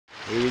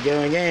Here we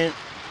go again.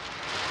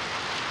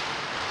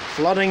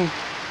 Flooding.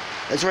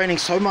 It's raining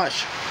so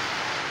much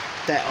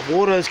that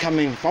water is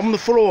coming from the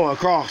floor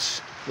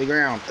across the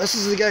ground. This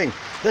is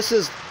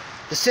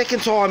the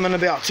second time in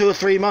about 2 or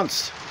 3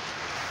 months.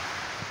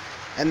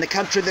 And the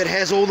country that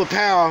has all the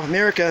power,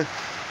 America,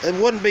 it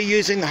wouldn't be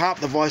using the HAARP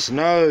device.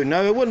 No,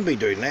 it wouldn't be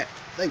doing that.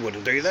 They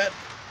wouldn't do that.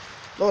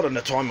 Not in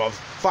the time of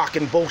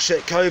fucking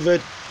bullshit COVID,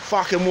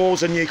 fucking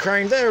wars in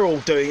Ukraine. They're all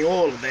doing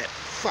all of that.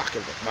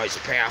 Fucking the most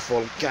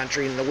powerful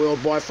country in the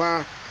world by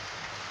far.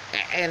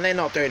 And they're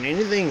not doing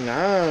anything.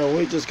 No,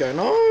 we're just going,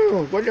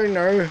 oh, what do you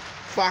know?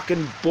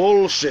 Fucking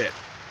bullshit.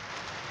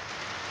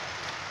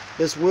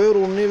 This world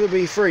will never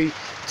be free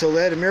till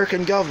that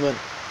American government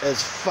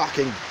is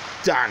fucking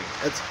done.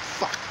 It's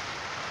fucked.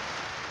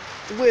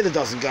 The weather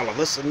doesn't go like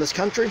this in this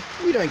country.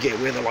 We don't get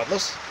weather like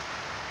this.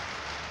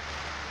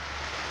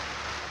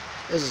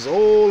 This is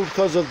all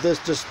because of this.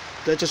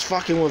 They're just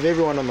fucking with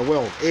everyone in the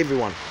world.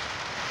 Everyone.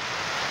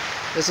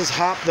 This is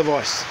HAARP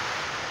device.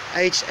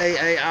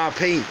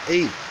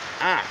 H-A-A-R-P-E.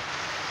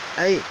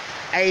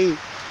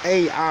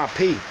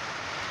 A-A-A-R-P.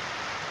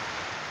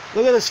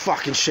 Look at this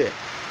fucking shit.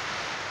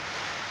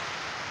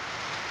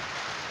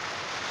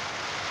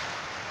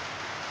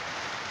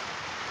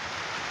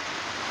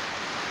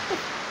 Look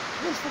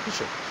at this fucking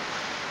shit.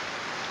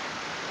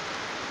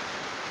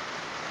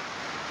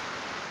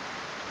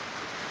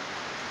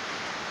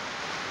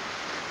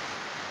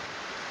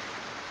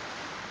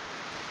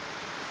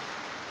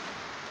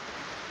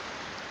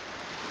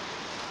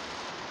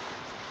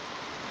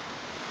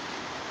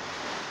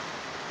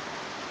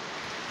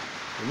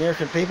 The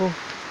American people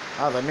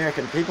are the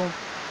American people,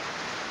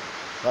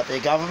 but their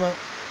government,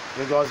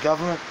 your guys'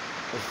 government,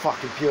 is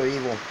fucking pure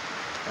evil.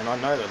 And I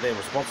know that they're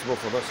responsible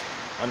for this.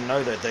 I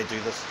know that they do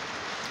this.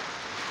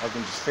 I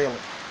can just feel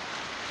it.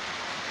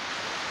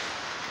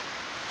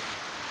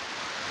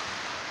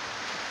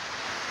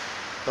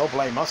 They'll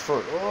blame us for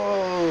it.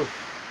 Oh,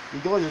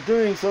 you guys are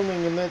doing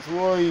something and that's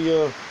why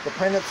the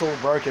planet's all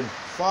broken.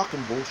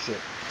 Fucking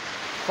bullshit.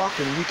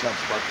 Fucking you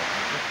cunts broke the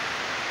planet.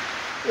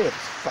 Yeah, it's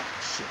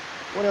fucking shit.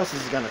 What else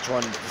is he going to try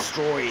and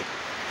destroy?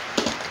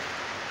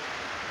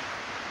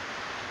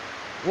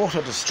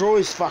 Water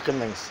destroys fucking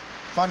things.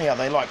 Funny how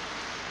they like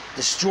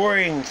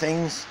destroying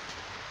things.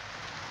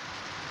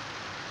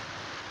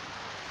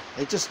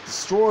 They just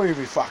destroy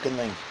every fucking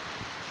thing.